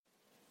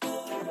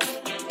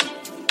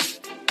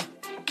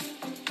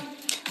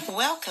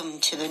Welcome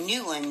to the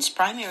Newlands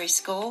Primary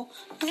School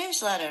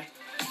newsletter.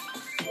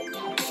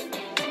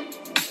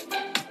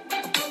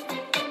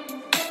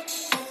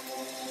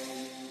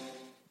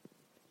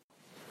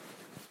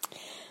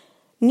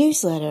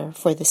 Newsletter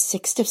for the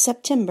 6th of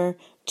September,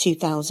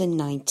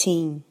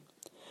 2019.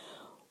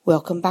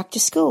 Welcome back to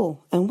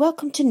school and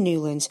welcome to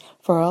Newlands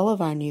for all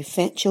of our new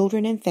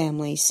children and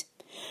families.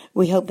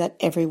 We hope that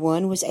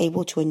everyone was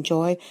able to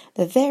enjoy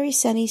the very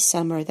sunny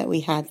summer that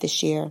we had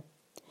this year.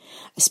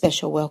 A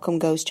special welcome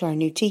goes to our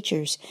new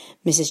teachers,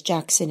 Mrs.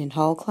 Jackson in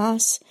Hall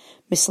class,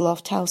 Miss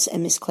Lofthouse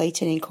and Miss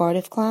Clayton in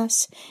Cardiff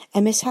class,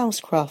 and Miss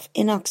Housecroft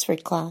in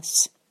Oxford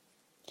class.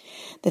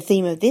 The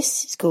theme of this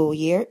school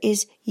year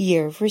is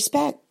Year of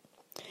Respect.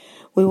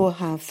 We will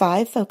have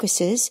 5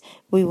 focuses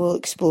we will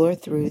explore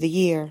through the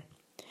year.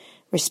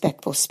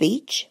 Respectful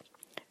speech,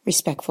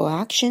 respectful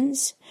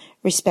actions,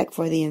 respect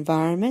for the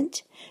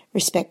environment,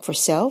 respect for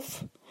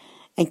self,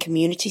 and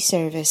community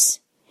service.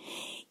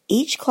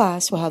 Each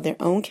class will have their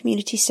own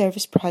community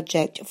service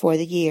project for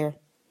the year.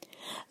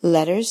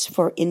 Letters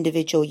for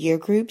individual year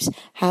groups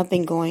have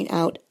been going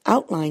out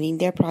outlining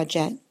their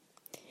project.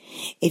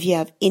 If you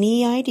have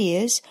any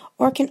ideas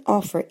or can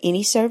offer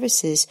any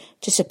services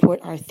to support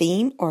our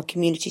theme or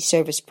community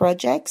service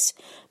projects,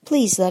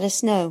 please let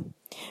us know.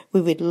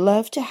 We would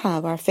love to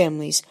have our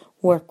families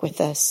work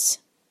with us.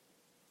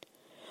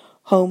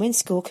 Home and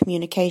school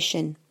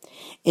communication.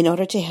 In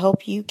order to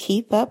help you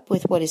keep up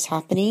with what is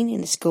happening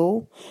in the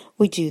school,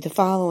 we do the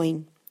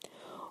following.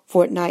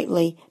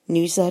 Fortnightly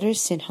newsletters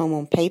sent home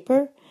on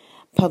paper,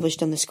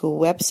 published on the school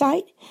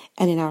website,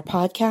 and in our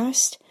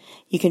podcast.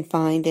 You can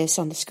find this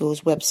on the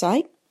school's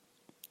website.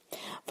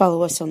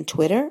 Follow us on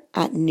Twitter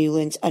at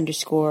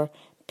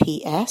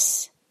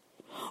Newlands_PS,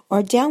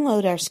 or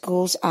download our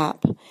school's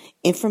app.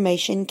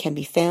 Information can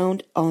be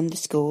found on the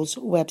school's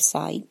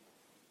website.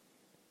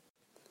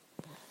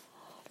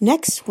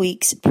 Next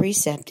week's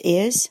precept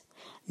is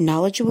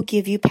Knowledge will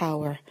give you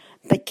power,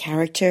 but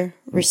character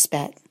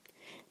respect,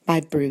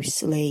 by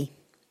Bruce Lee.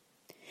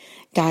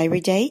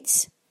 Diary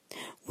dates: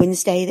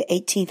 Wednesday the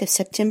 18th of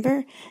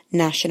September,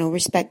 National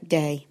Respect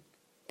Day.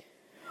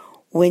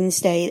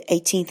 Wednesday the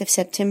 18th of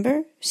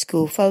September,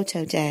 School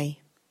Photo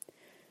Day.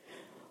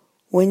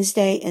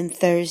 Wednesday and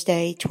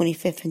Thursday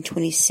 25th and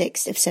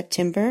 26th of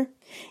September,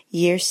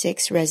 Year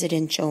 6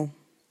 Residential.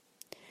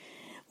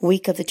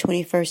 Week of the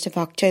 21st of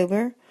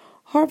October,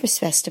 Harvest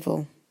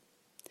Festival.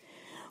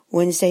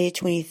 Wednesday the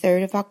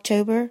 23rd of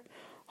October,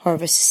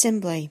 Harvest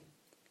Assembly.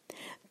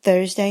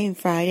 Thursday and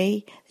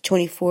Friday the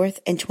 24th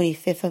and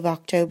 25th of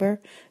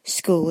October,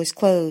 school is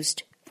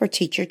closed for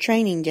teacher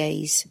training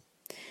days.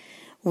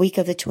 Week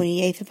of the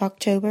 28th of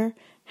October,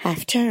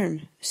 half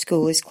term,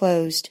 school is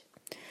closed.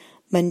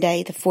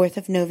 Monday the 4th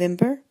of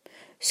November,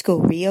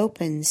 school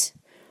reopens.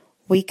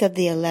 Week of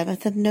the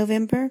 11th of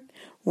November,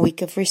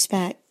 week of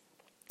respect.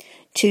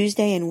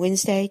 Tuesday and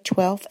Wednesday,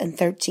 12th and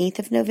 13th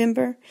of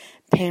November,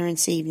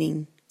 Parents'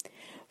 Evening.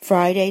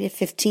 Friday the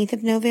 15th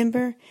of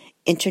November,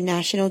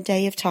 International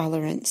Day of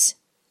Tolerance.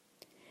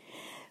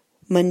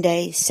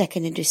 Monday,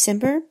 2nd of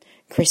December,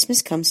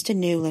 Christmas comes to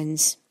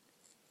Newlands.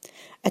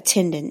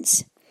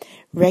 Attendance.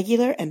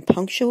 Regular and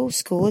punctual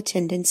school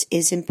attendance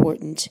is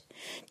important.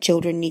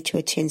 Children need to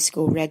attend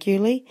school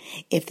regularly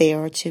if they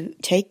are to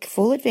take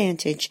full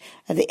advantage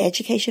of the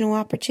educational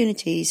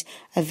opportunities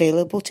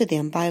available to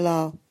them by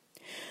law.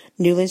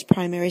 Newlands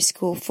Primary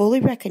School fully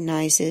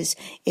recognizes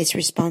its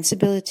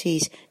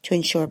responsibilities to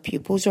ensure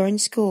pupils are in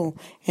school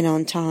and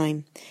on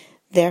time,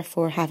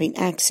 therefore having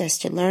access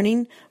to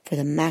learning for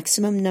the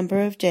maximum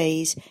number of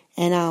days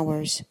and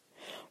hours.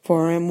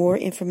 For more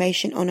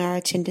information on our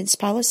attendance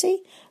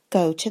policy,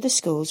 go to the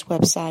school's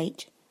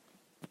website.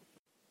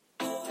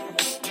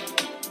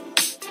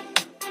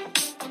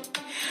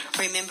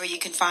 Remember, you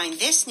can find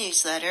this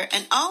newsletter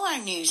and all our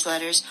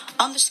newsletters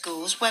on the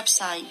school's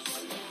website.